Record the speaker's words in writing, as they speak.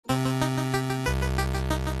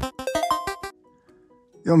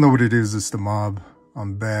Y'all know what it is, it's the mob.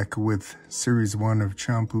 I'm back with series 1 of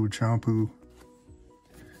Chanpu.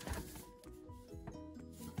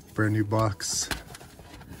 Brand new box.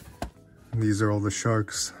 And these are all the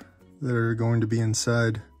sharks that are going to be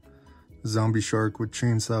inside. Zombie shark with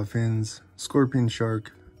chainsaw fins, scorpion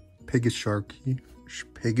shark, Pegasus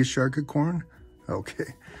sharkicorn?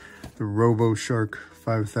 Okay. The Robo Shark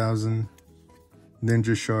 5000,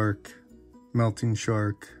 Ninja Shark, Melting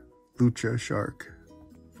Shark, Lucha Shark,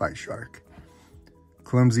 Fight Shark,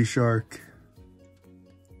 Clumsy Shark,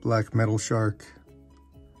 Black Metal Shark,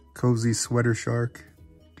 Cozy Sweater Shark,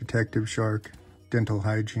 Detective Shark, Dental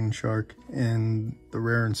Hygiene Shark, and the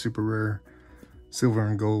rare and super rare Silver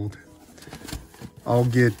and Gold. I'll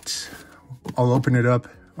open it up,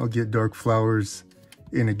 I'll get Dark Flowers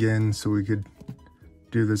in again so we could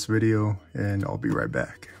do this video, and I'll be right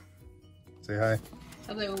back. Say hi.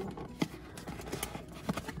 Hello.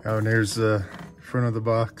 Oh, and there's the front of the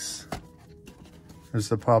box. There's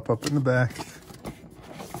the pop-up in the back.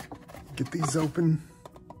 Get these open.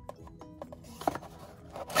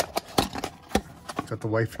 Got the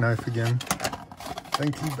wife knife again.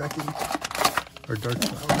 Thank you, Becky. Our Dark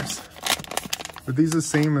Flowers. Are these the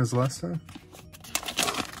same as last time?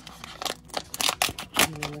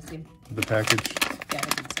 The package? Yeah, I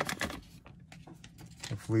think so.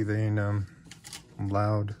 Hopefully they ain't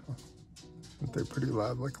loud. But they're pretty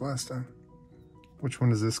loud like last time. Which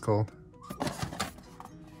one is this called? I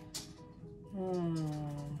don't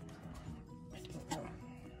know.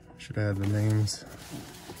 Should have had the names.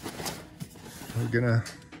 We're gonna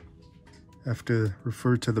have to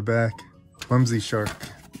refer to the back. Clumsy Shark.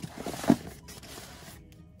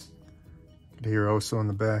 Here also in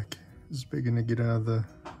the back is beginning to get out of the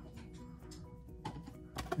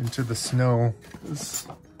into the snow. This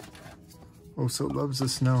also loves the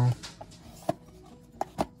snow.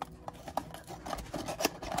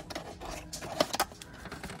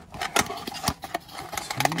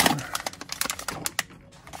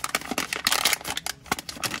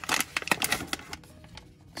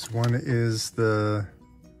 This one is the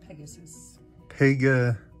Pegasus.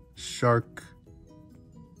 Pegasus shark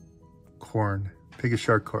corn. Pegasus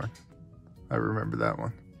shark corn. I remember that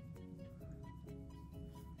one.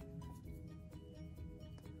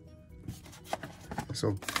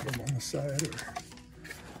 So put them on the side,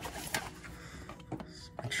 or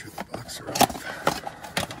make sure the box are off.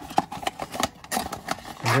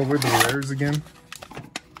 And what were the rares again?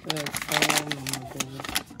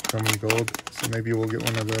 Chrome and gold. So maybe we'll get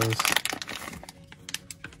one of those.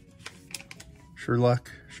 Sherlock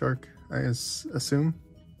shark, I assume,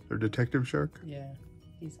 or detective shark. Yeah,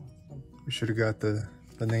 he's awesome. We should have got the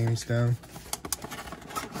names down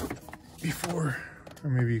before, or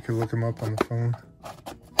maybe you could look them up on the phone.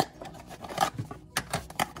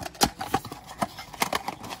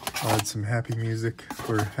 I'll add some happy music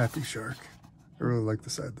for Happy Shark. I really like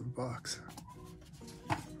the side of the box.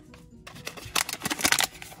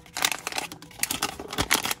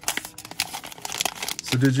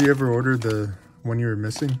 So did you ever order the one you were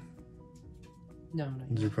missing? No, no.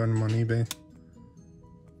 Did you find them on eBay?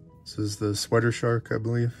 This is the Sweater Shark, I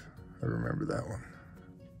believe. I remember that one.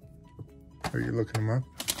 Are you looking them up?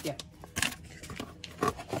 Yeah.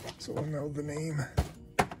 So I'll know the name.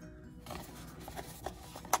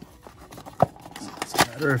 Doesn't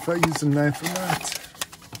matter if I use a knife or not.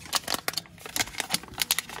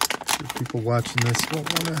 Sure, people watching this won't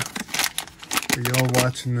wanna, or y'all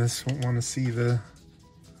watching this won't wanna see the.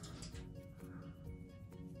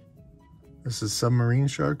 This is submarine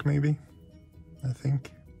shark, maybe? I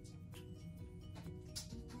think.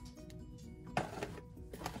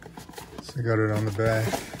 So I got it on the back,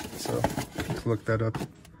 so you can look that up.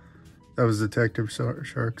 That was Detective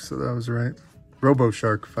Shark, so that was right. Robo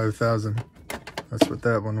Shark 5000. That's what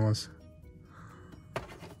that one was.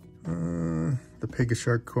 The Pegasus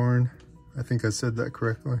shark corn. I think I said that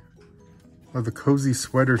correctly. Oh, the Cozy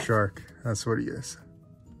Sweater Shark. That's what he is.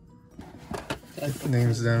 Get the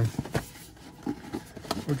names down.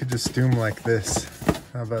 We could just do them like this.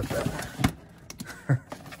 How about that?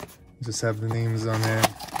 Just have the names on there.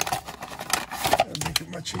 That'd make it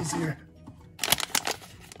much easier.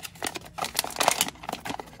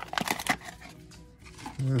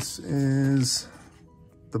 This is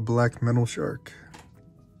the Black Metal Shark.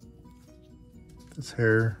 This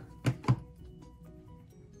hair.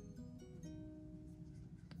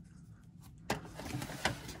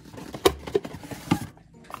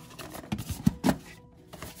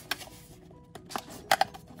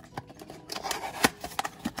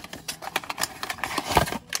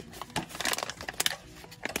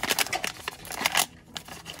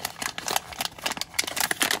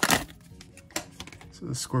 So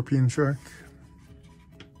the scorpion shark.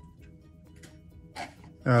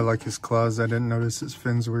 I like his claws. I didn't notice his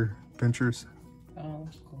fins were pinchers. Oh,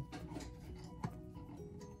 cool.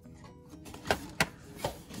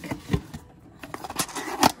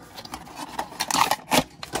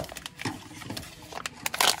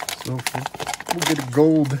 So we'll get a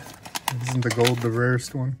gold. Isn't the gold the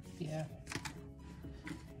rarest one? Yeah.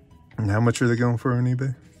 And how much are they going for on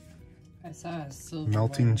eBay? I saw a silver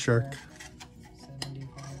Melting one shark. for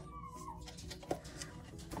 75.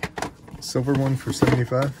 Silver one for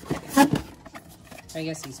 75. I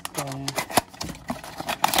guess he's chrome.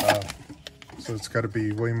 So it's got to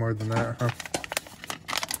be way more than that, huh?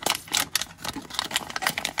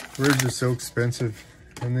 Rares are so expensive.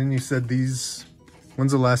 And then you said these...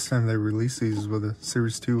 When's the last time they released these? Whether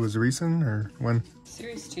Series 2 was recent or when?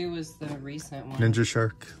 Series 2 was the recent one. Ninja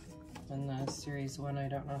Shark. And the Series 1, I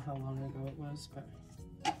don't know how long ago it was, but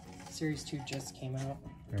Series 2 just came out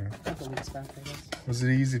a couple weeks back, I guess. Was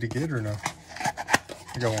it easy to get or no?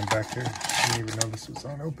 I got one back here. I didn't even know this was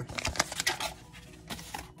unopened.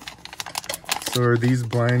 So are these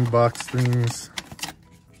blind box things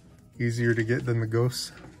easier to get than the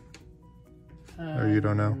ghosts? Or you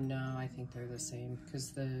don't know? No, I think they're the same,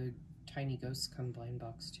 because the tiny ghosts come blind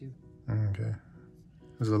box too. Okay.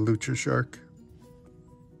 There's a lucha shark.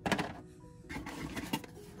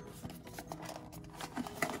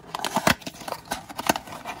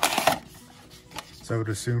 So I would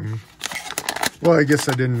assume... Well, I guess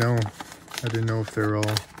I didn't know. I didn't know if they're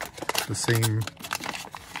all the same.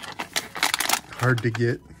 Hard to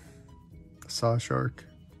get. Saw shark.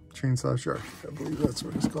 Chainsaw shark. I believe that's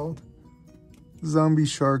what it's called. Zombie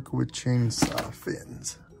shark with chainsaw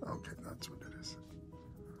fins. Okay, that's what it is.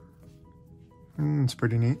 It's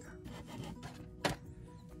pretty neat.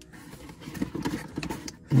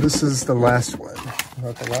 And this is the last one. Is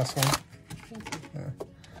that the last one? Yeah.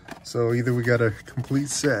 So either we got a complete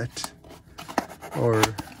set, or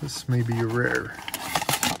this may be a rare.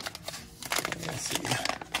 Let's see.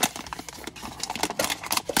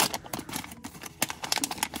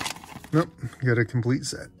 Nope, got a complete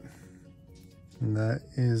set. And that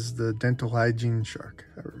is the dental hygiene shark.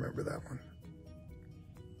 I remember that one.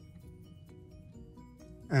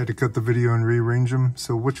 I had to cut the video and rearrange them.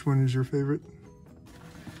 So which one is your favorite?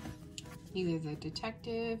 Either the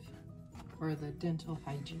detective or the dental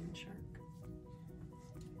hygiene shark.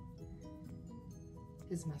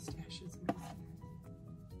 His mustache is amazing.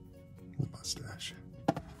 The mustache.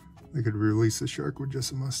 They could release a shark with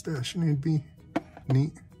just a mustache and it'd be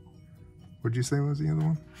neat. What'd you say was the other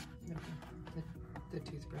one? No, the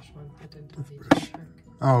toothbrush one, the dental Toothbrush. hygiene shark.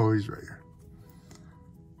 Oh, he's right here.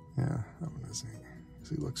 Yeah, that one is neat.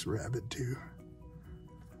 He looks rabid too.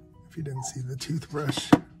 If you didn't see the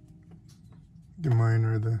toothbrush. Mine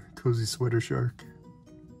are the cozy sweater shark.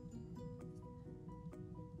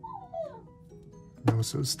 No,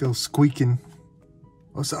 so it's still squeaking.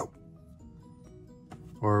 What's up?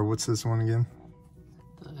 Or what's this one again?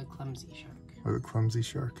 The clumsy shark. Or the clumsy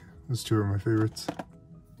shark. Those two are my favorites.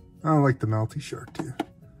 I like the melty shark too.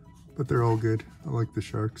 But they're all good. I like the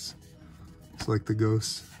sharks. It's like the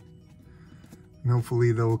ghosts. And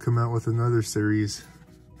hopefully they'll come out with another series.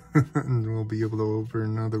 And we'll be able to open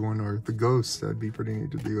another one. Or the ghosts. That'd be pretty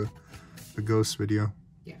neat to do the ghost video.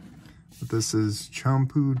 Yeah. But this is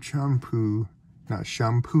Chanpu, not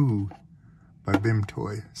Shampoo by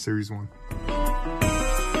Bimtoy, Series 1.